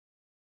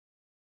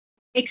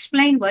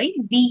Explain why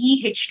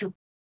BeH2,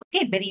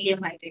 okay,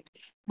 beryllium hydride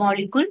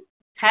molecule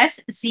has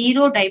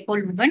zero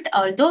dipole moment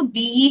although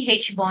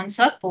BeH bonds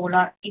are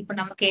polar. இப்போ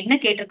நமக்கு என்ன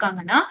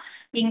கேட்டிருக்காங்கன்னா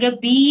இங்க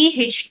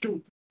BeH2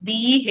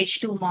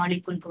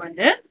 moleculeக்கு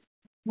வந்து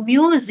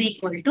mu is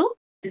equal to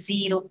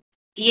 0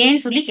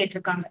 ஏன்னு சொல்லி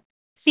கேட்டிருக்காங்க.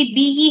 See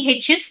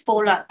BeH is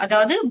polar,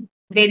 அதாவது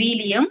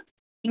beryllium,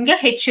 இங்க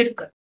H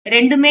இருக்கு.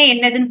 ரெண்டுமே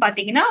என்னதுன்னு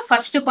பாத்தீங்கன்னா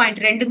first point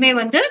ரெண்டுமே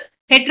வந்து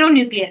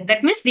heteronuclear,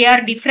 that means they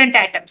are different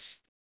atoms.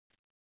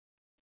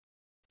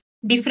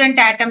 different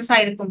atoms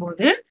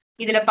இருக்கும்போது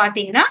இதுல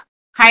பாத்தீங்கன்னா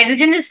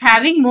hydrogen is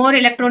having more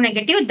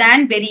electronegative than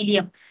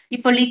beryllium.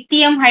 இப்போ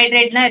லித்தியம்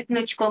ஹைட்ரைட்லாம்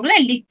இருக்குன்னு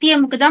வச்சுக்கோங்களேன்,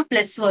 லித்தியமுக்கு தான்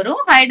பிளஸ்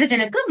வரும்,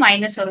 ஹைட்ரஜனுக்கு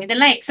மைனஸ் வரும்.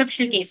 இதெல்லாம்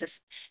எக்ஸப்ஷனல் கேசஸ்.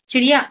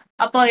 சரியா?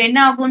 அப்போ என்ன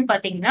ஆகும்னு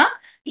பாத்தீங்கன்னா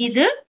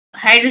இது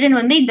ஹைட்ரஜன்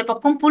வந்து இந்த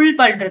பக்கம் புல்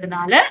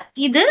பண்றதுனால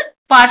இது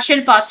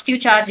பார்ஷியல் பாசிட்டிவ்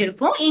சார்ஜ்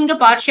இருக்கும், இங்க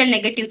பார்ஷியல்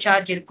நெகட்டிவ்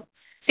சார்ஜ் இருக்கும்.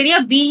 சரியா?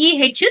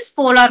 BeH is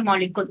polar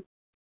molecule.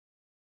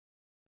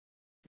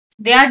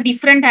 They are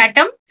different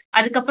atom.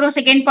 அதுக்கப்புறம்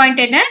செகண்ட்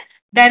பாயிண்ட் என்ன?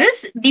 There is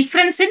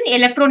difference in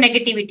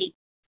electronegativity.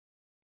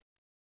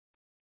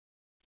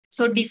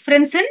 So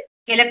difference in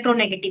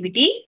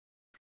electronegativity.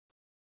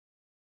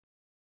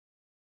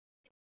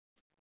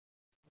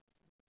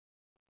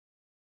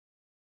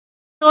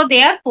 So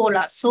they are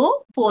polar. So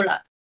polar.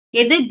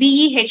 எது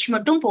BeH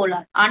மட்டும்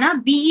polar. ஆனா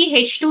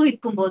BeH2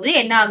 இருக்கும்போது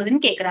என்ன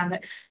ஆகுதுன்னு கேக்குறாங்க.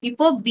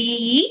 இப்போ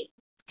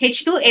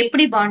BeH2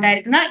 எப்படி பாண்ட்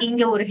ஆயிருக்குன்னா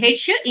இங்க ஒரு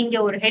H, இங்க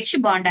ஒரு H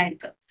பாண்ட்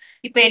ஆயிருக்கு.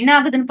 இப்ப என்ன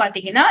ஆகுதுன்னு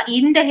பாத்தீங்கன்னா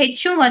இந்த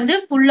ஹெச்சும் வந்து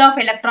புல் ஆஃப்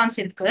எலக்ட்ரான்ஸ்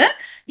இருக்கு,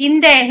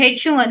 இந்த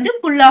ஹெச்சும் வந்து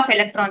புல் ஆஃப்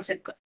எலக்ட்ரான்ஸ்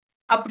இருக்கு.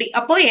 அப்படி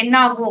அப்போ என்ன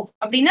ஆகும்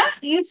அப்படின்னா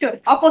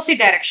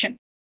opposite direction.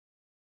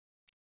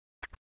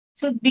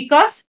 So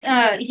because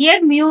here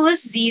mu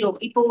is 0.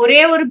 இப்போ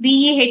ஒரே ஒரு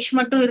BeH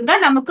மட்டும் இருந்தா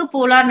நமக்கு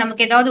போலார்,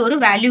 நமக்கு ஏதாவது ஒரு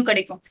வேல்யூ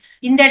கிடைக்கும்.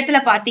 இந்த இடத்துல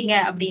பாத்தீங்க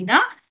அப்படின்னா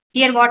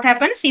here what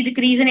happens,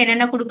 இதுக்கு ரீசன்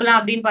என்னென்ன கொடுக்கலாம்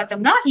அப்படின்னு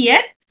பார்த்தோம்னா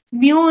here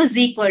mu is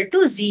equal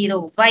to 0.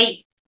 Why?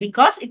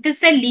 Because it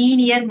is a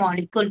linear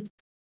molecule.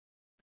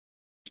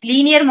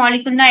 Linear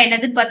molecule na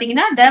என்னதுன்னு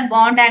பாத்தீங்கன்னா the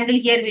bond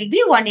angle here will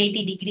be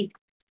 180 degree.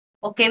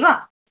 ஓகேவா?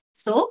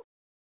 So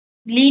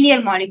linear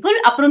molecule.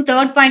 அப்புறம்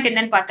third point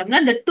என்னன்னு பார்த்தோம்னா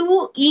the two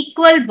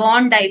equal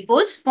bond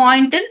dipoles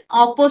point in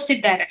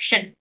opposite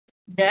direction.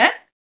 The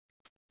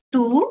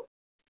two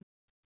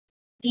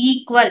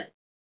equal,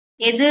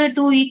 எது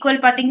two equal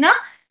பாத்தீங்கன்னா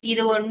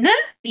இது ஒன்னு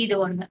இது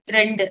ஒன்னு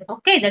ரெண்டு.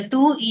 Okay, the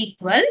two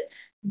equal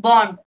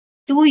bond,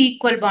 two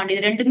equal bond,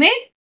 இது ரெண்டுமே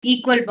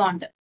equal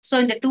bond. So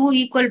இந்த two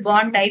equal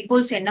bond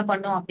dipoles என்ன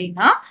பண்ணும்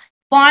அப்படின்னா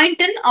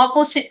point in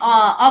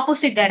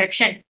opposite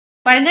direction.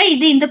 பாருங்க,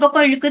 இது இந்த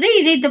பக்கம் இழுக்குது,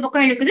 இது இந்த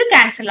பக்கம் இழுக்குது,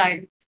 கேன்சல்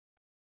ஆயிடும்.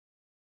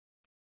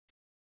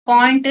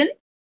 Point in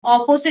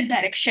opposite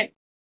direction.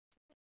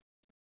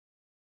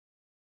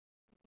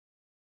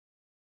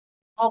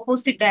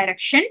 Opposite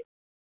direction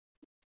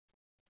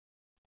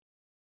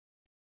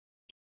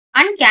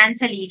and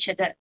cancel each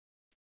other.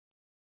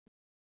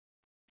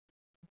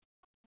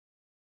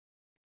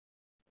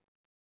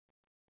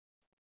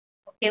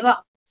 ஓகேவா?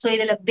 சோ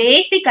இதுல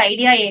பேசிக்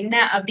ஐடியா என்ன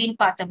அப்படின்னு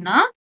பார்த்தோம்னா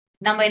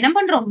நம்ம என்ன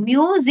பண்றோம்,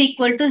 mu is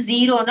equal to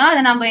 0னா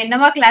அதை நம்ம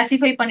என்னவா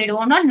கிளாசிஃபை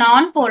பண்ணிடுவோம்னா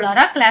நான்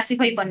போலாரா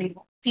கிளாசிஃபை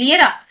பண்ணிடுவோம்.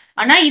 கிளியரா?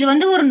 ஆனா இது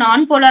வந்து ஒரு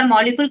நான் போலார்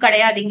மாலிகுல்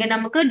கிடையாது. இங்க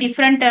நமக்கு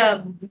டிஃப்ரெண்ட்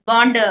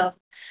பாண்ட்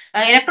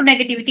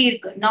எலக்ட்ரோநெகட்டிவிட்டி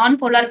இருக்கு, நான்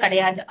போலார்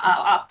கிடையாது.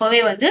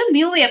 அப்பவே வந்து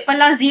மியூ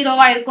எப்பெல்லாம்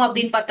 0வா இருக்கும்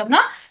அப்படின்னு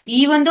பார்த்தோம்னா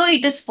even though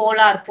it is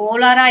polar,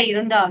 போலாரா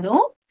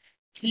இருந்தாலும்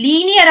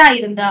லீனியரா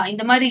இருந்தா,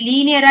 இந்த மாதிரி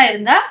லீனியரா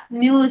இருந்தா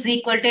மியூ இஸ்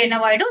ஈக்குவல் டு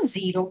என்னவாயிடும்,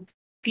 0.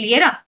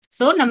 கிளியரா?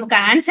 சோ நமக்கு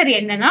ஆன்சர்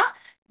என்னன்னா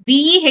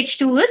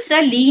BeH2 is a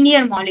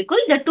linear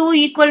molecule. The two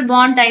equal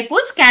bond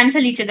dipoles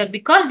cancel each other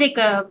because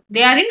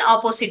they are in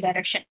opposite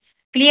direction.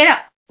 கிளியரா?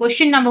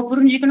 கொஸ்டின் நம்ம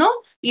புரிஞ்சுக்கணும்.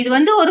 இது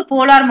வந்து ஒரு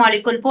போலார்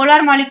மாலிகுல்.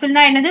 போலார்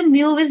மாலிகுல்னா என்னது,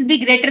 mu is be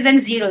greater than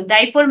 0.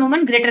 Dipole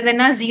moment greater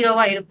than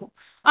 0வா இருக்கும்.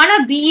 ஆனா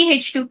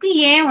BeH2க்கு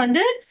ஏன்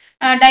வந்து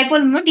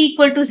டைபோல் மூமெண்ட்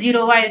ஈக்குவல் டு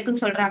 0வா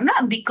இருக்குன்னு சொல்றாங்கன்னா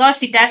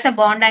because it has a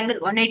bond angle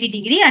 180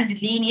 degree and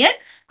linear.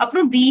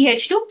 அப்புறம்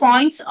BeH2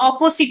 points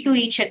opposite to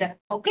each other.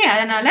 Okay,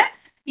 அதனால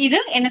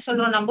இது என்ன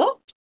சொல்றோம் நம்ம,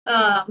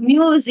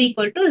 mu is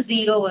equal to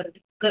 0 வருது.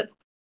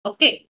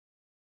 Okay,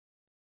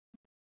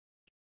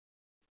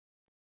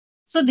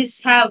 so this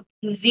have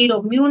 0.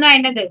 mu na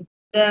என்னது,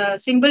 the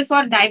symbol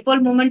for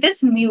dipole moment is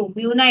mu.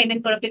 mu na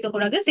என்னன்னு குழப்பிக்க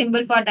கூடாது,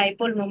 symbol for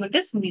dipole moment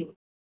is mu.